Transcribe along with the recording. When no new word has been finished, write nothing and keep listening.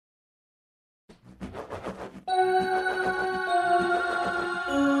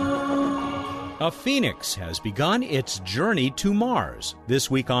A phoenix has begun its journey to Mars,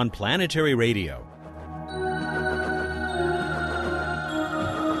 this week on Planetary Radio.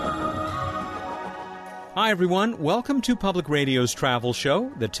 Hi everyone, welcome to Public Radio's travel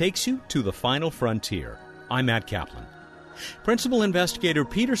show that takes you to the final frontier. I'm Matt Kaplan. Principal investigator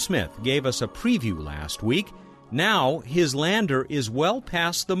Peter Smith gave us a preview last week. Now his lander is well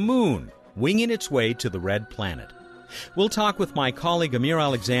past the moon, winging its way to the red planet. We'll talk with my colleague Amir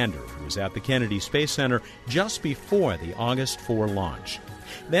Alexander, who was at the Kennedy Space Center just before the August 4 launch.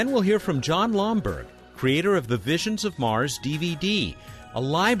 Then we'll hear from Jon Lomberg, creator of the Visions of Mars DVD, a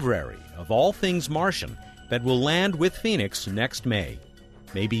library of all things Martian that will land with Phoenix next May.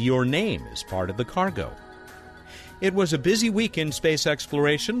 Maybe your name is part of the cargo. It was a busy week in space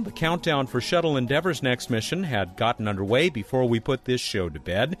exploration. The countdown for Shuttle Endeavour's next mission had gotten underway before we put this show to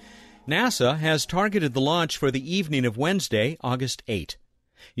bed. NASA has targeted the launch for the evening of Wednesday, August 8.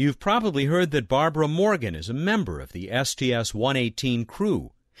 You've probably heard that Barbara Morgan is a member of the STS-118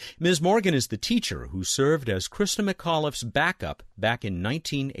 crew. Ms. Morgan is the teacher who served as Krista McAuliffe's backup back in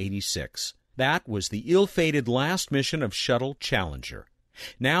 1986. That was the ill-fated last mission of Shuttle Challenger.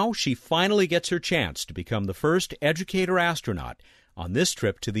 Now she finally gets her chance to become the first educator astronaut on this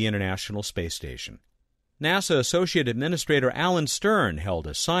trip to the International Space Station. NASA Associate Administrator Alan Stern held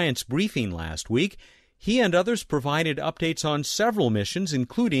a science briefing last week. He and others provided updates on several missions,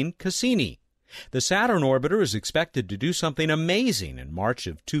 including Cassini. The Saturn orbiter is expected to do something amazing in March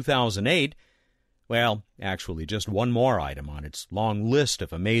of 2008. Well, actually, just one more item on its long list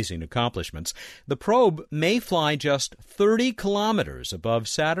of amazing accomplishments. The probe may fly just 30 kilometers above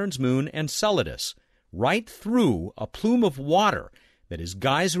Saturn's moon Enceladus, right through a plume of water that is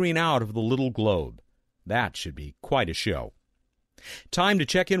geysering out of the little globe. That should be quite a show. Time to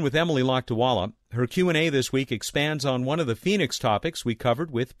check in with Emily Lakdawalla. Her Q&A this week expands on one of the Phoenix topics we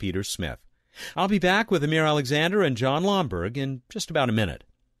covered with Peter Smith. I'll be back with Amir Alexander and Jon Lomberg in just about a minute.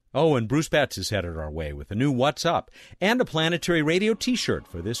 Oh, and Bruce Betts is headed our way with a new What's Up and a Planetary Radio t-shirt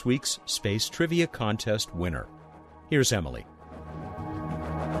for this week's Space Trivia Contest winner. Here's Emily.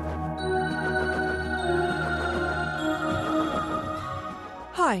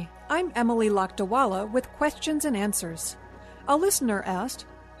 Hi, I'm Emily Lakdawalla with questions and answers. A listener asked,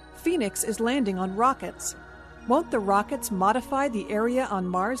 Phoenix is landing on rockets. Won't the rockets modify the area on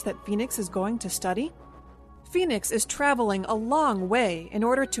Mars that Phoenix is going to study? Phoenix is traveling a long way in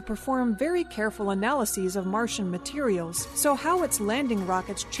order to perform very careful analyses of Martian materials, so how its landing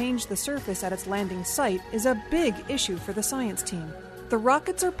rockets change the surface at its landing site is a big issue for the science team. The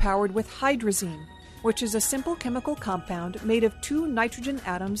rockets are powered with hydrazine, which is a simple chemical compound made of 2 nitrogen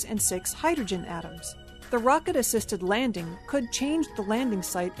atoms and 6 hydrogen atoms. The rocket-assisted landing could change the landing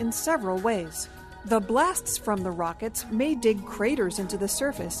site in several ways. The blasts from the rockets may dig craters into the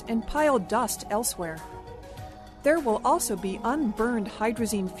surface and pile dust elsewhere. There will also be unburned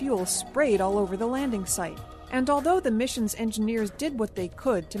hydrazine fuel sprayed all over the landing site. And although the mission's engineers did what they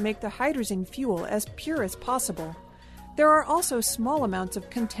could to make the hydrazine fuel as pure as possible, there are also small amounts of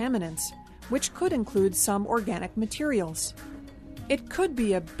contaminants, which could include some organic materials. It could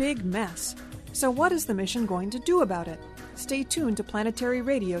be a big mess. So what is the mission going to do about it? Stay tuned to Planetary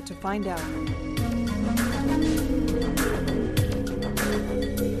Radio to find out.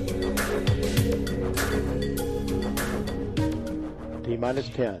 T-minus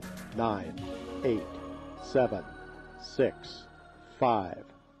 10, 9, 8, 7, 6, 5,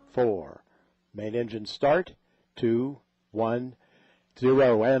 4. Main engine start. 2, 1,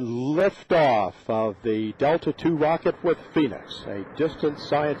 0, and liftoff of the Delta II rocket with Phoenix, a distant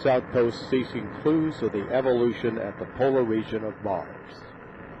science outpost seeking clues of the evolution at the polar region of Mars.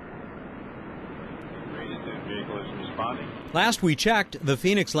 Last we checked, the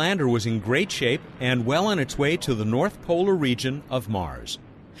Phoenix lander was in great shape and well on its way to the North Polar region of Mars.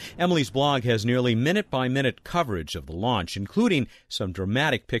 Emily's blog has nearly minute-by-minute coverage of the launch, including some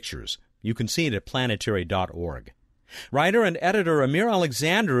dramatic pictures. You can see it at planetary.org. Writer and editor Amir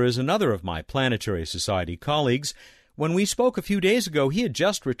Alexander is another of my Planetary Society colleagues. When we spoke a few days ago, he had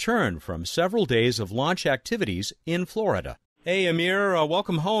just returned from several days of launch activities in Florida. Hey, Amir,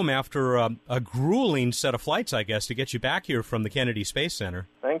 welcome home after a grueling set of flights, I guess, to get you back here from the Kennedy Space Center.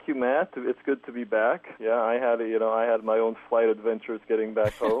 Thank you, Matt. It's good to be back. Yeah, I had my own flight adventures getting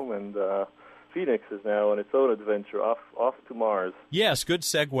back home, and Phoenix is now on its own adventure off to Mars. Yes, good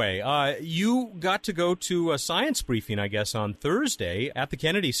segue. You got to go to a science briefing, I guess, on Thursday at the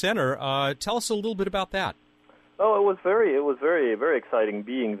Kennedy Center. Tell us a little bit about that. Oh, it was very exciting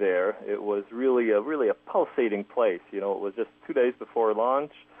being there. It was really a pulsating place. You know, it was just 2 days before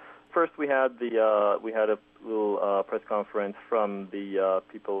launch. first we had a little press conference from the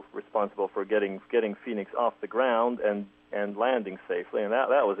people responsible for getting Phoenix off the ground and landing safely, and that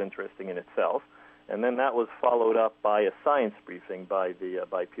was interesting in itself. And then that was followed up by a science briefing by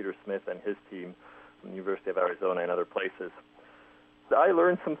Peter Smith and his team from the University of Arizona and other places. I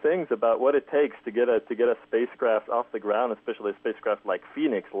learned some things about what it takes to get a spacecraft off the ground, especially a spacecraft like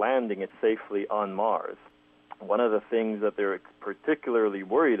Phoenix, landing it safely on Mars. One of the things that they're particularly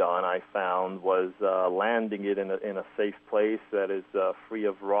worried on, I found, was landing it in a safe place that is free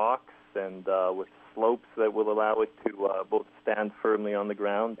of rocks and with slopes that will allow it to both stand firmly on the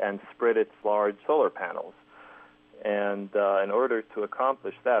ground and spread its large solar panels. And in order to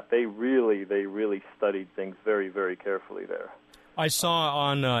accomplish that, they really studied things very, very carefully there. I saw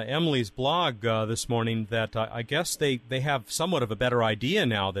on Emily's blog this morning that I guess they have somewhat of a better idea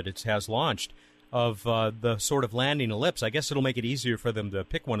now that it has launched of the sort of landing ellipse. I guess it'll make it easier for them to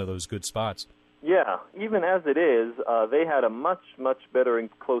pick one of those good spots. Yeah, even as it is, they had a much better and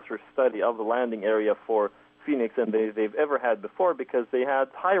closer study of the landing area for Phoenix than they've ever had before, because they had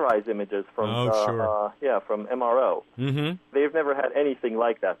high-rise images from from MRO. Mm-hmm. They've never had anything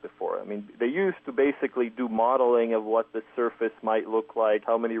like that before. I mean, they used to basically do modeling of what the surface might look like,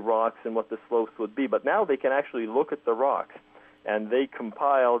 how many rocks and what the slopes would be, but now they can actually look at the rocks, and they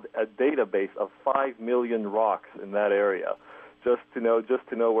compiled a database of 5 million rocks in that area. Just to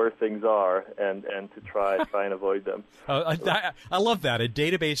know where things are and to try and avoid them. I love that, a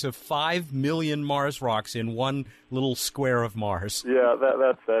database of 5 million Mars rocks in one little square of Mars. Yeah,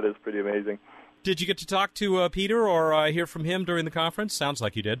 that is pretty amazing. Did you get to talk to Peter or hear from him during the conference? Sounds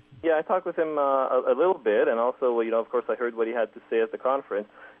like you did. Yeah, I talked with him a little bit, and also, of course, I heard what he had to say at the conference.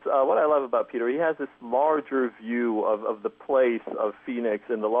 What I love about Peter, he has this larger view of the place of Phoenix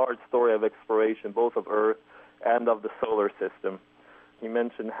and the large story of exploration, both of Earth and of the solar system. He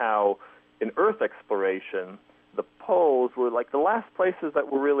mentioned how in Earth exploration, the poles were like the last places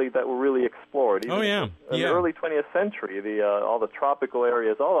that were really explored. Even in the early 20th century, all the tropical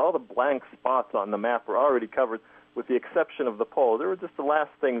areas, all the blank spots on the map were already covered, with the exception of the poles. They were just the last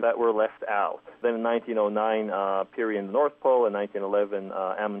thing that were left out. Then in 1909, Peary in the North Pole, in 1911,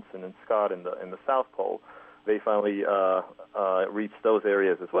 Amundsen and Scott in the South Pole. They finally reached those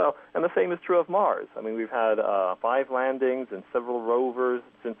areas as well. And the same is true of Mars. I mean, we've had 5 landings and several rovers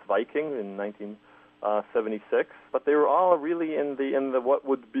since Viking in 1976, but they were all really in the what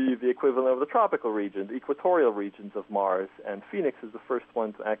would be the equivalent of the tropical region, the equatorial regions of Mars. And Phoenix is the first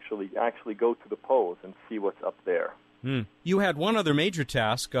one to actually go to the poles and see what's up there. You had one other major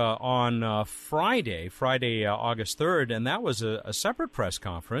task on Friday, August 3rd, and that was a separate press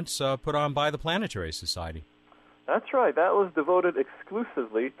conference put on by the Planetary Society. That's right. That was devoted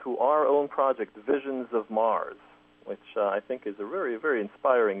exclusively to our own project, Visions of Mars, which I think is a very, very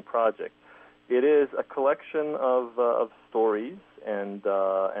inspiring project. It is a collection of stories and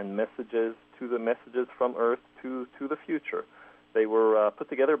messages from Earth to the future. They were put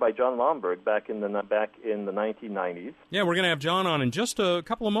together by John Lomberg back in the 1990s. Yeah, we're going to have John on in just a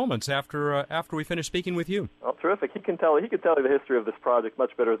couple of moments after we finish speaking with you. Oh, terrific! He could tell you the history of this project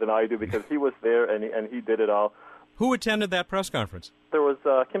much better than I do, because he was there and he did it all. Who attended that press conference? There was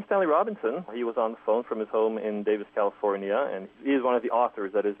Kim Stanley Robinson. He was on the phone from his home in Davis, California, and he is one of the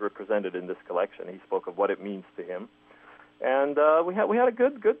authors that is represented in this collection. He spoke of what it means to him. And we had a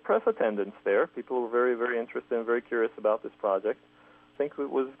good press attendance there. People were very, very interested and very curious about this project. I think it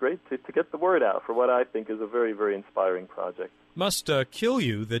was great to get the word out for what I think is a very, very inspiring project. Must kill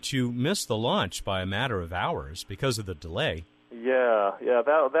you that you missed the launch by a matter of hours because of the delay. Yeah,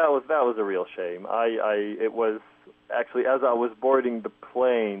 that was a real shame. It was actually, as I was boarding the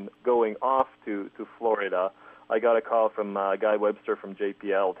plane going off to Florida, I got a call from Guy Webster from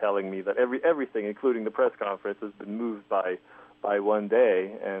JPL telling me that everything, including the press conference, has been moved by one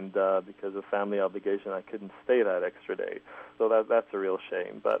day, and because of family obligation, I couldn't stay that extra day. So that's a real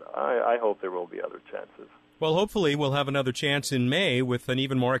shame, but I hope there will be other chances. Well, hopefully we'll have another chance in May with an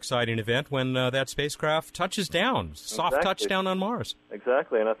even more exciting event when that spacecraft touches down, soft touchdown on Mars.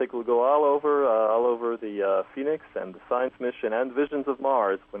 Exactly, and I think we'll go all over the Phoenix and the Science Mission and Visions of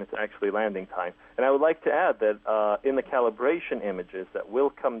Mars when it's actually landing time. And I would like to add that in the calibration images that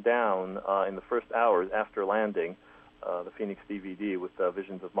will come down in the first hours after landing, the Phoenix DVD with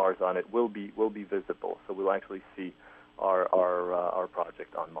Visions of Mars on it will be visible, so we'll actually see our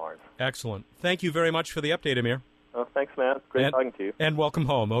project on Mars. Excellent. Thank you very much for the update, Amir. Oh, thanks, Matt. Great talking to you. And welcome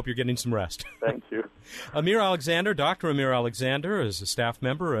home. I hope you're getting some rest. Thank you. Amir Alexander, Dr. Amir Alexander, is a staff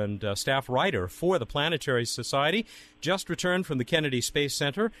member and staff writer for the Planetary Society. Just returned from the Kennedy Space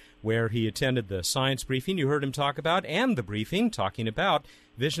Center, where he attended the science briefing you heard him talk about, and the briefing talking about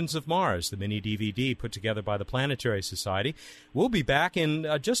Visions of Mars, the mini-DVD put together by the Planetary Society. We'll be back in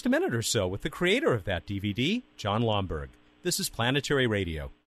just a minute or so with the creator of that DVD, Jon Lomberg. This is Planetary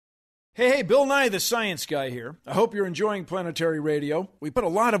Radio. Hey, Bill Nye, the science guy here. I hope you're enjoying Planetary Radio. We put a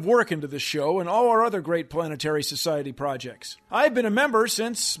lot of work into this show and all our other great Planetary Society projects. I've been a member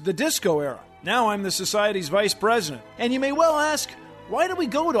since the disco era. Now I'm the Society's vice president. And you may well ask, why do we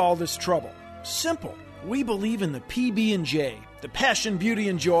go to all this trouble? Simple. We believe in the PB&J, the passion, beauty,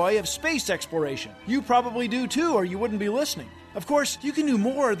 and joy of space exploration. You probably do too, or you wouldn't be listening. Of course, you can do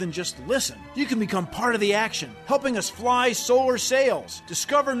more than just listen. You can become part of the action, helping us fly solar sails,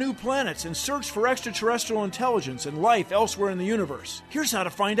 discover new planets, and search for extraterrestrial intelligence and life elsewhere in the universe. Here's how to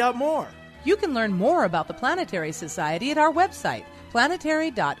find out more. You can learn more about the Planetary Society at our website,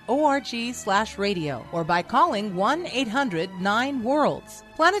 planetary.org/radio, or by calling 1-800-9-WORLDS.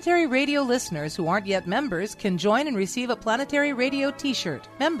 Planetary Radio listeners who aren't yet members can join and receive a Planetary Radio t-shirt.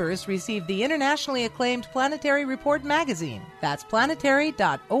 Members receive the internationally acclaimed Planetary Report magazine. That's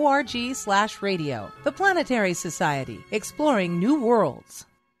planetary.org/radio. The Planetary Society, exploring new worlds.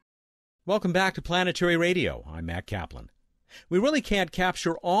 Welcome back to Planetary Radio. I'm Matt Kaplan. We really can't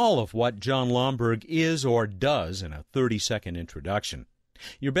capture all of what Jon Lomberg is or does in a 30-second introduction.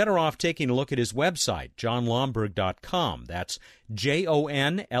 You're better off taking a look at his website, jonlomberg.com. That's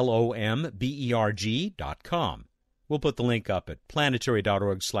JONLOMBERG.com. We'll put the link up at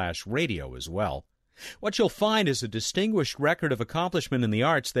planetary.org/radio as well. What you'll find is a distinguished record of accomplishment in the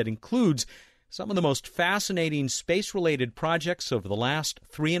arts that includes some of the most fascinating space-related projects over the last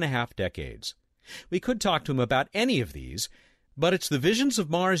 3.5 decades. We could talk to him about any of these, but it's the Visions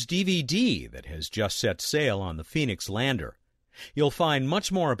of Mars DVD that has just set sail on the Phoenix lander. You'll find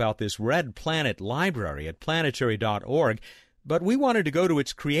much more about this Red Planet library at planetary.org, but we wanted to go to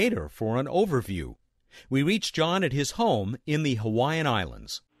its creator for an overview. We reached Jon at his home in the Hawaiian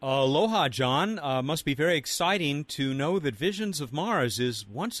Islands. Aloha, Jon. Must be very exciting to know that Visions of Mars is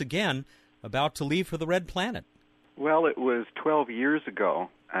once again about to leave for the Red Planet. Well, it was 12 years ago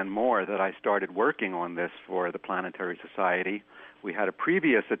and more that I started working on this for the Planetary Society. We had a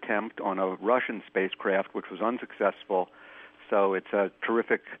previous attempt on a Russian spacecraft, which was unsuccessful, so it's a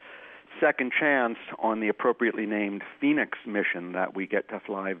terrific second chance on the appropriately named Phoenix mission that we get to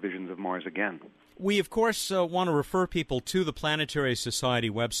fly Visions of Mars again. We, of course, want to refer people to the Planetary Society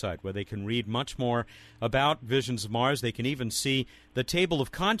website, where they can read much more about Visions of Mars. They can even see the table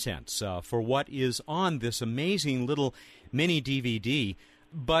of contents for what is on this amazing little mini DVD.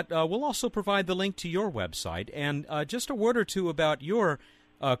 But we'll also provide the link to your website. And just a word or two about your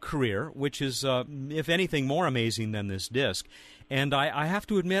career, which is, if anything, more amazing than this disc. And I have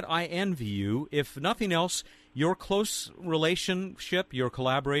to admit, I envy you, if nothing else, your close relationship, your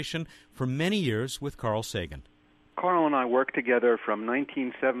collaboration for many years with Carl Sagan. Carl and I worked together from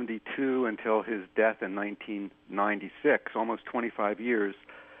 1972 until his death in 1996, almost 25 years.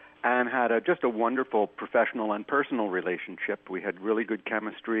 And had just a wonderful professional and personal relationship. We had really good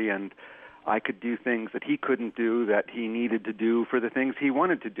chemistry, and I could do things that he couldn't do that he needed to do for the things he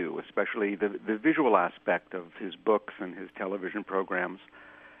wanted to do, especially the visual aspect of his books and his television programs.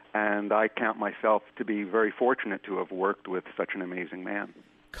 And I count myself to be very fortunate to have worked with such an amazing man.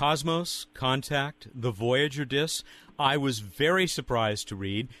 Cosmos, Contact, the Voyager discs. I was very surprised to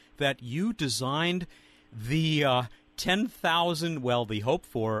read that you designed the 10,000, well, the hope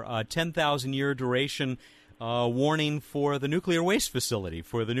for 10,000-year duration warning for the nuclear waste facility,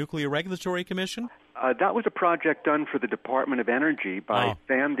 for the Nuclear Regulatory Commission? That was a project done for the Department of Energy by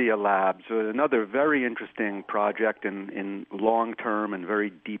Sandia Labs, another very interesting project in long-term and very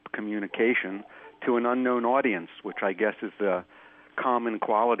deep communication to an unknown audience, which I guess is the common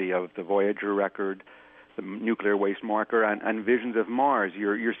quality of the Voyager record, the nuclear waste marker, and Visions of Mars.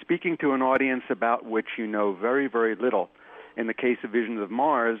 You're speaking to an audience about which you know very, very little. In the case of Visions of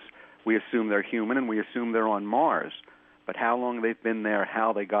Mars, we assume they're human and we assume they're on Mars. But how long they've been there,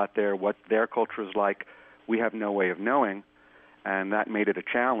 how they got there, what their culture is like, we have no way of knowing. And that made it a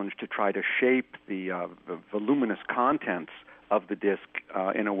challenge to try to shape the voluminous contents of the disc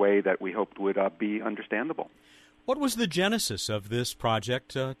in a way that we hoped would be understandable. What was the genesis of this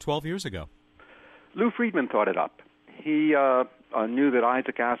project 12 years ago? Lou Friedman thought it up. He knew that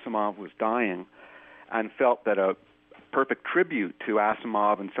Isaac Asimov was dying and felt that a perfect tribute to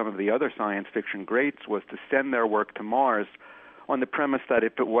Asimov and some of the other science fiction greats was to send their work to Mars on the premise that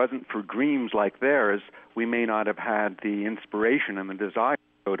if it wasn't for dreams like theirs, we may not have had the inspiration and the desire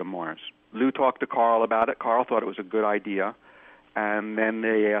to go to Mars. Lou talked to Carl about it. Carl thought it was a good idea, and then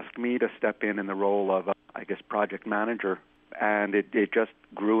they asked me to step in the role of, project manager, and it just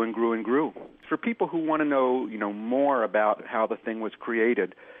grew and grew and grew. For people who want to know, more about how the thing was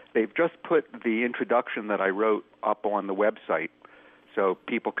created, they've just put the introduction that I wrote up on the website, so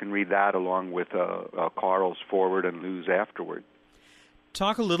people can read that along with Carl's forward and Lou's afterward.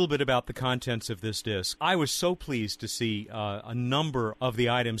 Talk a little bit about the contents of this disc. I was so pleased to see a number of the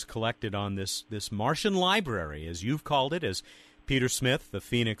items collected on this Martian library, as you've called it, as Peter Smith, the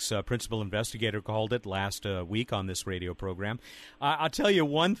Phoenix principal investigator, called it last week on this radio program. I'll tell you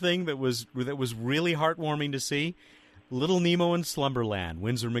one thing that was really heartwarming to see. Little Nemo in Slumberland,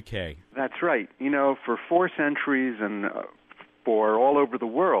 Winsor McCay. That's right. For 4 centuries and for all over the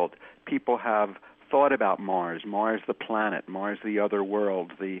world, people have thought about Mars the planet, Mars the other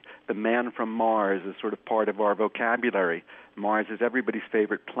world. The man from Mars is sort of part of our vocabulary. Mars is everybody's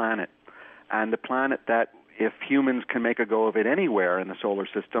favorite planet, and the planet that, if humans can make a go of it anywhere in the solar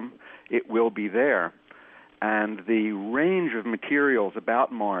system, it will be there. And the range of materials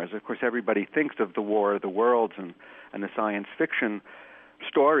about Mars, of course, everybody thinks of the War of the Worlds and the science fiction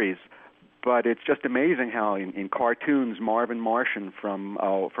stories, but it's just amazing how in cartoons, Marvin Martian from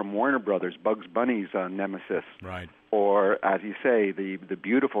Warner Brothers, Bugs Bunny's nemesis, right, or, as you say, the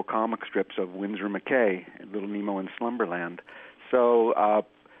beautiful comic strips of Winsor McCay, Little Nemo in Slumberland. So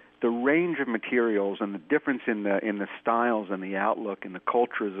the range of materials and the difference in the styles and the outlook and the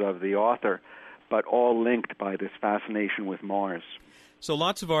cultures of the author, but all linked by this fascination with Mars. So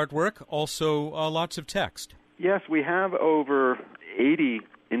lots of artwork, also lots of text. Yes, we have over 80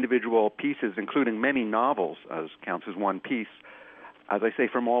 individual pieces, including many novels, as counts as one piece, as I say,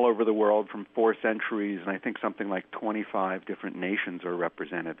 from all over the world, from 4 centuries, and I think something like 25 different nations are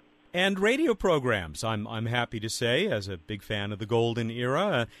represented. And radio programs, I'm happy to say, as a big fan of the Golden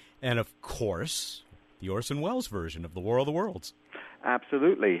Era, and of course, the Orson Welles version of The War of the Worlds.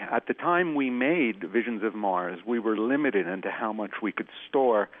 Absolutely. At the time we made Visions of Mars, we were limited into how much we could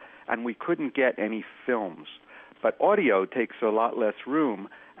store, and we couldn't get any films. But audio takes a lot less room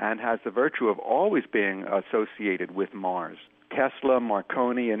and has the virtue of always being associated with Mars. Tesla,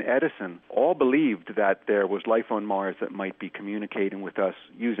 Marconi, and Edison all believed that there was life on Mars that might be communicating with us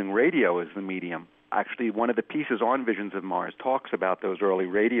using radio as the medium. Actually, one of the pieces on Visions of Mars talks about those early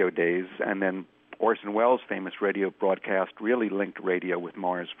radio days, and then Orson Welles' famous radio broadcast really linked radio with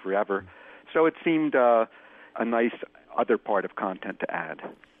Mars forever. So it seemed a nice other part of content to add.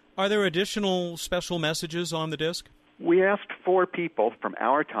 Are there additional special messages on the disc? We asked 4 people from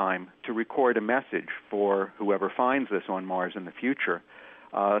our time to record a message for whoever finds this on Mars in the future.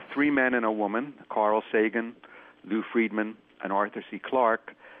 3 men and a woman, Carl Sagan, Lou Friedman, and Arthur C.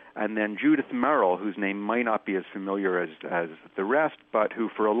 Clarke, and then Judith Merrill, whose name might not be as familiar as the rest, but who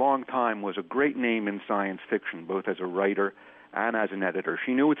for a long time was a great name in science fiction, both as a writer and as an editor.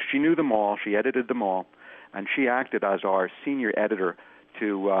 She knew them all, she edited them all, and she acted as our senior editor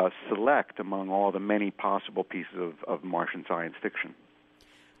to select among all the many possible pieces of Martian science fiction.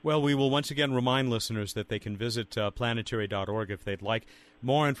 Well, we will once again remind listeners that they can visit planetary.org if they'd like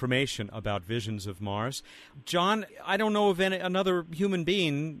more information about Visions of Mars. John, I don't know of another human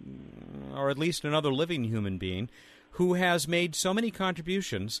being, or at least another living human being, who has made so many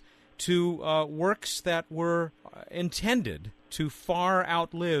contributions to works that were intended to far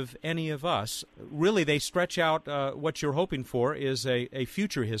outlive any of us. Really, they stretch out what you're hoping for is a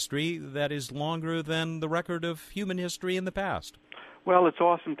future history that is longer than the record of human history in the past. Well, it's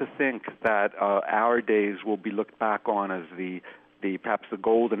awesome to think that our days will be looked back on as the perhaps the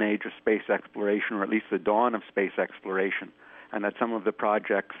golden age of space exploration, or at least the dawn of space exploration, and that some of the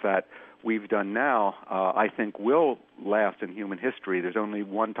projects that we've done now, I think, will last in human history. There's only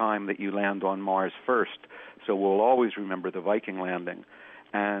one time that you land on Mars first, so we'll always remember the Viking landing.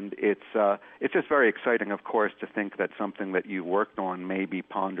 And it's just very exciting, of course, to think that something that you worked on may be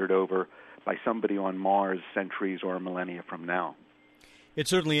pondered over by somebody on Mars centuries or millennia from now. It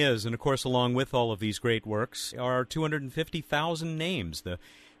certainly is, and of course, along with all of these great works are 250,000 names, the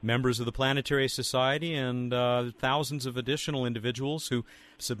members of the Planetary Society and thousands of additional individuals who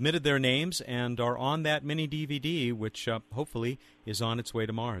submitted their names and are on that mini DVD, which hopefully is on its way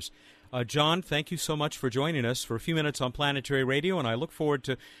to Mars. John, thank you so much for joining us for a few minutes on Planetary Radio, and I look forward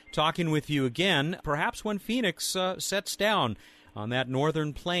to talking with you again, perhaps when Phoenix sets down on that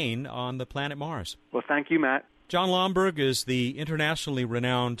northern plain on the planet Mars. Well, thank you, Matt. John Lomberg is the internationally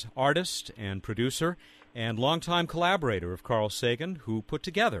renowned artist and producer and longtime collaborator of Carl Sagan, who put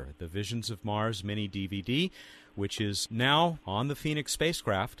together the Visions of Mars mini DVD, which is now on the Phoenix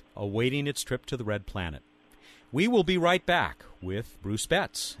spacecraft, awaiting its trip to the Red Planet. We will be right back with Bruce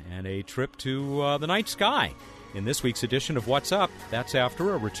Betts and a trip to the night sky in this week's edition of What's Up. That's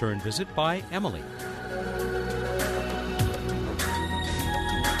after a return visit by Emily.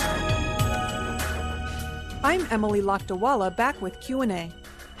 I'm Emily Lakdawala, back with Q&A.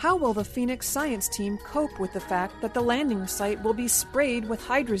 How will the Phoenix science team cope with the fact that the landing site will be sprayed with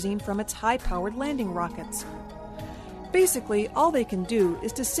hydrazine from its high-powered landing rockets? Basically, all they can do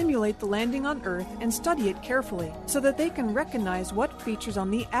is to simulate the landing on Earth and study it carefully so that they can recognize what features on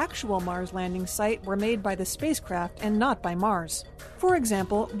the actual Mars landing site were made by the spacecraft and not by Mars. For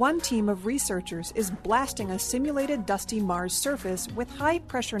example, one team of researchers is blasting a simulated dusty Mars surface with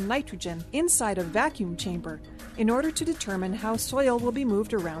high-pressure nitrogen inside a vacuum chamber in order to determine how soil will be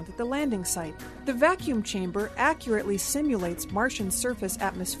moved around at the landing site. The vacuum chamber accurately simulates Martian surface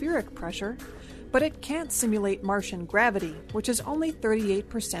atmospheric pressure, but it can't simulate Martian gravity, which is only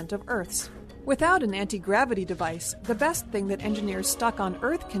 38% of Earth's. Without an anti-gravity device, the best thing that engineers stuck on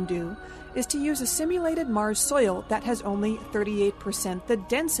Earth can do is to use a simulated Mars soil that has only 38% the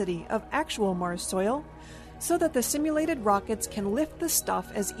density of actual Mars soil, so that the simulated rockets can lift the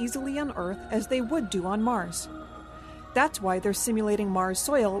stuff as easily on Earth as they would do on Mars. That's why they're simulating Mars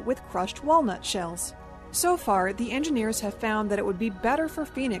soil with crushed walnut shells. So far, the engineers have found that it would be better for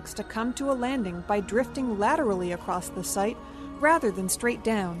Phoenix to come to a landing by drifting laterally across the site rather than straight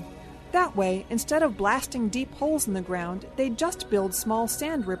down. That way, instead of blasting deep holes in the ground, they'd just build small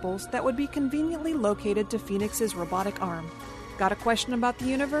sand ripples that would be conveniently located to Phoenix's robotic arm. Got a question about the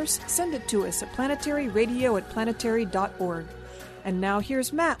universe? Send it to us at planetaryradio@planetary.org. And now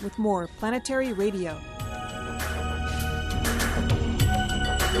here's Matt with more Planetary Radio.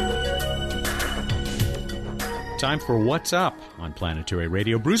 Time for What's Up on Planetary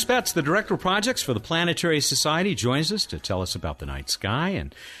Radio. Bruce Betts, the Director of Projects for the Planetary Society, joins us to tell us about the night sky.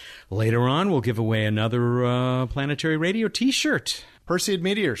 And later on, we'll give away another Planetary Radio T-shirt. Perseid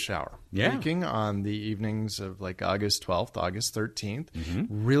meteor shower. Yeah. Peaking on the evenings of like August 12th, August 13th.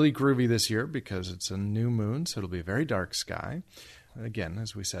 Mm-hmm. Really groovy this year because it's a new moon, so it'll be a very dark sky. Again,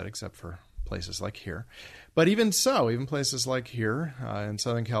 as we said, except for places like here. But even so, even places like here in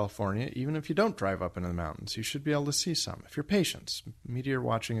Southern California, even if you don't drive up into the mountains, you should be able to see some if you're patient. Meteor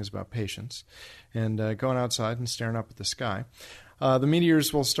watching is about patience and going outside and staring up at the sky. The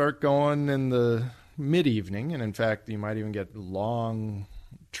meteors will start going in the mid-evening, and in fact, you might even get long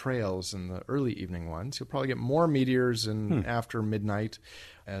trails in the early evening ones. You'll probably get more meteors in after midnight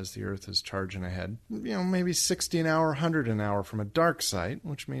as the Earth is charging ahead. You know, maybe 60 an hour, 100 an hour from a dark site,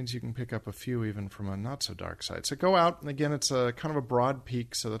 which means you can pick up a few even from a not-so-dark site. So go out, and again, it's a kind of a broad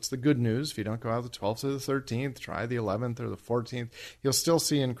peak, so that's the good news. If you don't go out the 12th or the 13th, try the 11th or the 14th. You'll still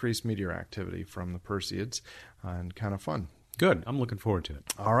see increased meteor activity from the Perseids, and kind of fun. Good. I'm looking forward to it.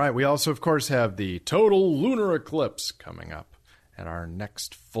 All right. We also, of course, have the total lunar eclipse coming up at our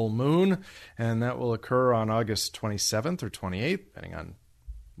next full moon, and that will occur on August 27th or 28th, depending on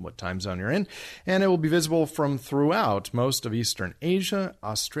what time zone you're in, and it will be visible from throughout most of Eastern Asia,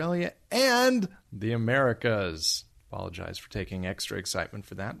 Australia, and the Americas. Apologize for taking extra excitement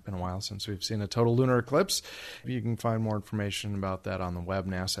for that. Been a while since we've seen a total lunar eclipse. You can find more information about that on the web.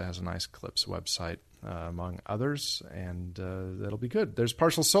 NASA has a nice eclipse website, among others, and that'll be good. There's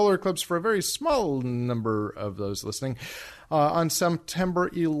partial solar eclipse for a very small number of those listening on September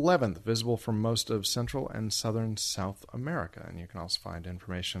 11th, visible from most of Central and Southern South America. And you can also find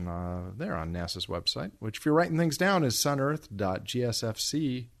information there on NASA's website, which, if you're writing things down, is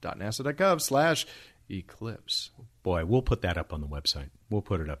sunearth.gsfc.nasa.gov/eclipse. Boy, we'll put that up on the website. We'll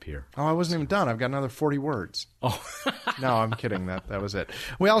put it up here. Oh, I wasn't even done. I've got another 40 words. Oh. No, I'm kidding. That was it.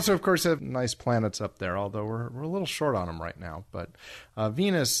 We also, of course, have nice planets up there, although we're a little short on them right now. But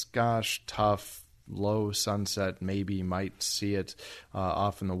Venus, gosh, tough, low sunset, maybe might see it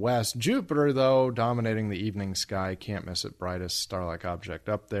off in the west. Jupiter, though, dominating the evening sky. Can't miss it. Brightest star-like object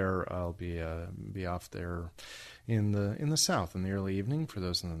up there. I'll be off there in the south in the early evening for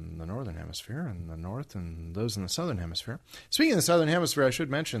those in the northern hemisphere, and the north, and those in the southern hemisphere. Speaking of the southern hemisphere, I should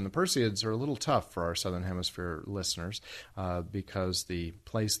mention the Perseids are a little tough for our southern hemisphere listeners because the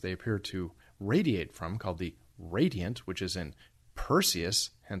place they appear to radiate from, called the radiant, which is in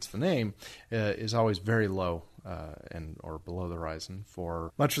Perseus, hence the name, is always very low or below the horizon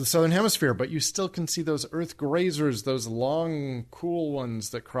for much of the southern hemisphere. But you still can see those Earth grazers, those long, cool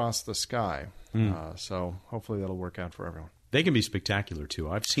ones that cross the sky. So hopefully that'll work out for everyone. They can be spectacular, too.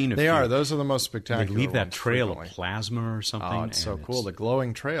 I've seen a few. They are. Those are the most spectacular. They leave that ones trail frequently. of plasma or something. Oh, it's so cool. The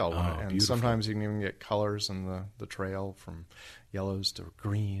glowing trail. And beautiful. sometimes you can even get colors in the trail from yellows to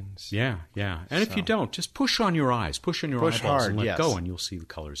greens. Yeah. And if you don't, just push on your eyes. Push on your eyeballs hard, and let yes. go, and you'll see the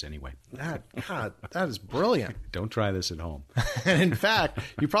colors anyway. That is brilliant. Don't try this at home. And in fact,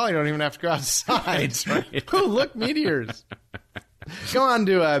 you probably don't even have to go outside. That's right. Oh, look, meteors. Go on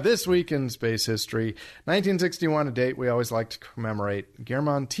to This Week in Space History. 1961, a date we always like to commemorate.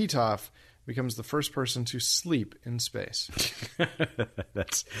 German Titov becomes the first person to sleep in space.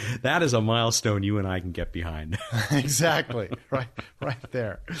 That is a milestone you and I can get behind. Exactly. Right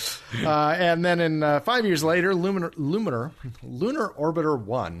there. And then in 5 years later, Lunar Orbiter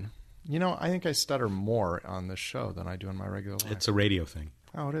 1. You know, I think I stutter more on this show than I do in my regular life. It's a radio thing.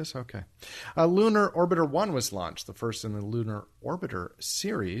 Oh, it is? Okay. Lunar Orbiter 1 was launched, the first in the Lunar Orbiter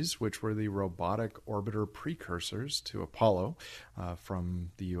series, which were the robotic orbiter precursors to Apollo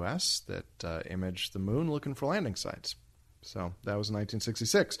from the U.S. that imaged the moon looking for landing sites. So that was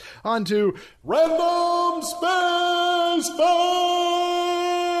 1966. On to Random Space Fact!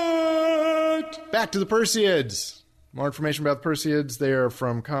 Back to the Perseids. More information about the Perseids. They are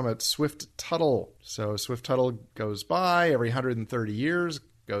from comet Swift-Tuttle. So Swift-Tuttle goes by every 130 years,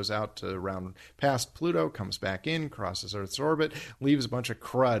 goes out to around past Pluto, comes back in, crosses Earth's orbit, leaves a bunch of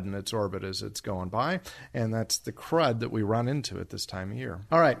crud in its orbit as it's going by, and that's the crud that we run into at this time of year.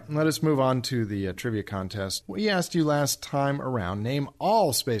 All right, let us move on to the trivia contest. We asked you last time around, name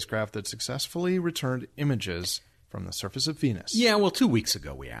all spacecraft that successfully returned images from the surface of Venus. Yeah, well, 2 weeks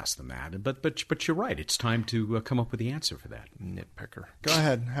ago we asked them that, but you're right. It's time to come up with the answer for that. Nitpicker. Go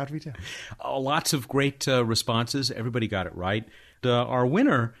ahead. How did we do? Lots of great responses. Everybody got it right. Our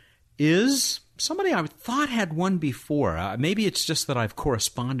winner is somebody I thought had won before. Maybe it's just that I've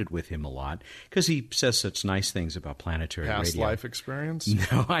corresponded with him a lot because he says such nice things about planetary radio. Past life experience?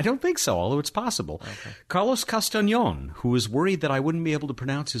 No, I don't think so, although it's possible. Okay. Carlos Castañón, who was worried that I wouldn't be able to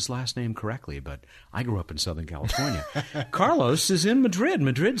pronounce his last name correctly, but I grew up in Southern California. Carlos is in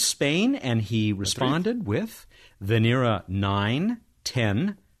Madrid, Spain, and he responded with Venera 9,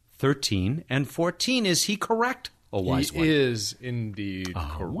 10, 13, and 14. Is he correct? He is indeed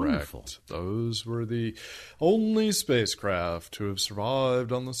correct. Wonderful. Those were the only spacecraft to have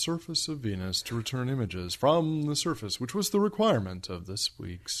survived on the surface of Venus to return images from the surface, which was the requirement of this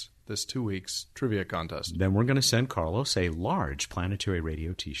 2 weeks trivia contest. Then we're going to send Carlos a large Planetary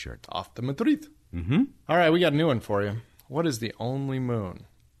Radio T-shirt. Off to Madrid. Mm-hmm. All right, we got a new one for you. What is the only moon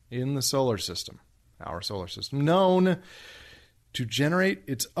in the solar system, our solar system, known to generate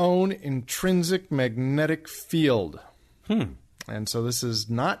its own intrinsic magnetic field? And so this does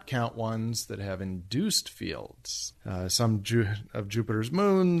not count ones that have induced fields. Some of Jupiter's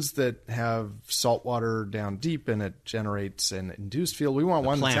moons that have salt water down deep and it generates an induced field. We want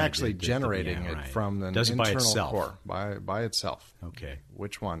one that's actually generating it from an internal core by itself. Okay.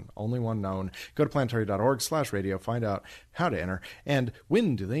 Which one? Only one known. Go to planetary.org/radio. Find out how to enter. And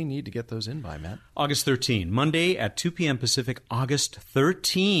when do they need to get those in by, Matt? August 13, Monday at 2 p.m. Pacific, August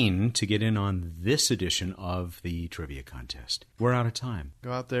 13, to get in on this edition of the trivia contest. We're out of time.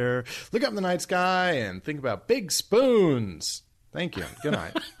 Go out there, look up in the night sky, and think about big spoons. Thank you. Good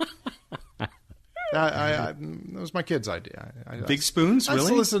night. That was my kids' idea. Big spoons, really? I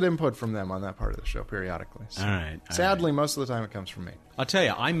solicit input from them on that part of the show periodically. So. All right. Sadly, most of the time it comes from me. I'll tell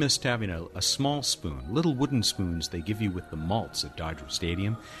you, I missed having a small spoon, little wooden spoons they give you with the malts at Dodger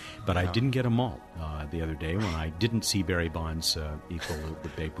Stadium, but I didn't get a malt the other day when I didn't see Barry Bonds equal the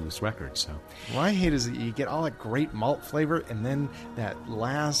Babe Ruth record. So what I hate is that you get all that great malt flavor, and then that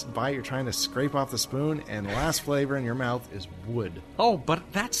last bite you're trying to scrape off the spoon, and the last flavor in your mouth is wood. Oh, but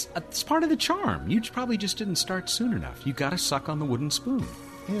that's part of the charm. You probably just didn't start soon enough. You got to suck on the wooden spoon.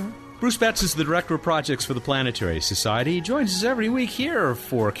 Yeah. Bruce Betts is the Director of Projects for the Planetary Society. He joins us every week here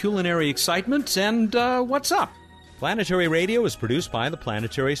for culinary excitement and What's Up? Planetary Radio is produced by the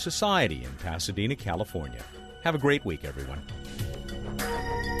Planetary Society in Pasadena, California. Have a great week, everyone.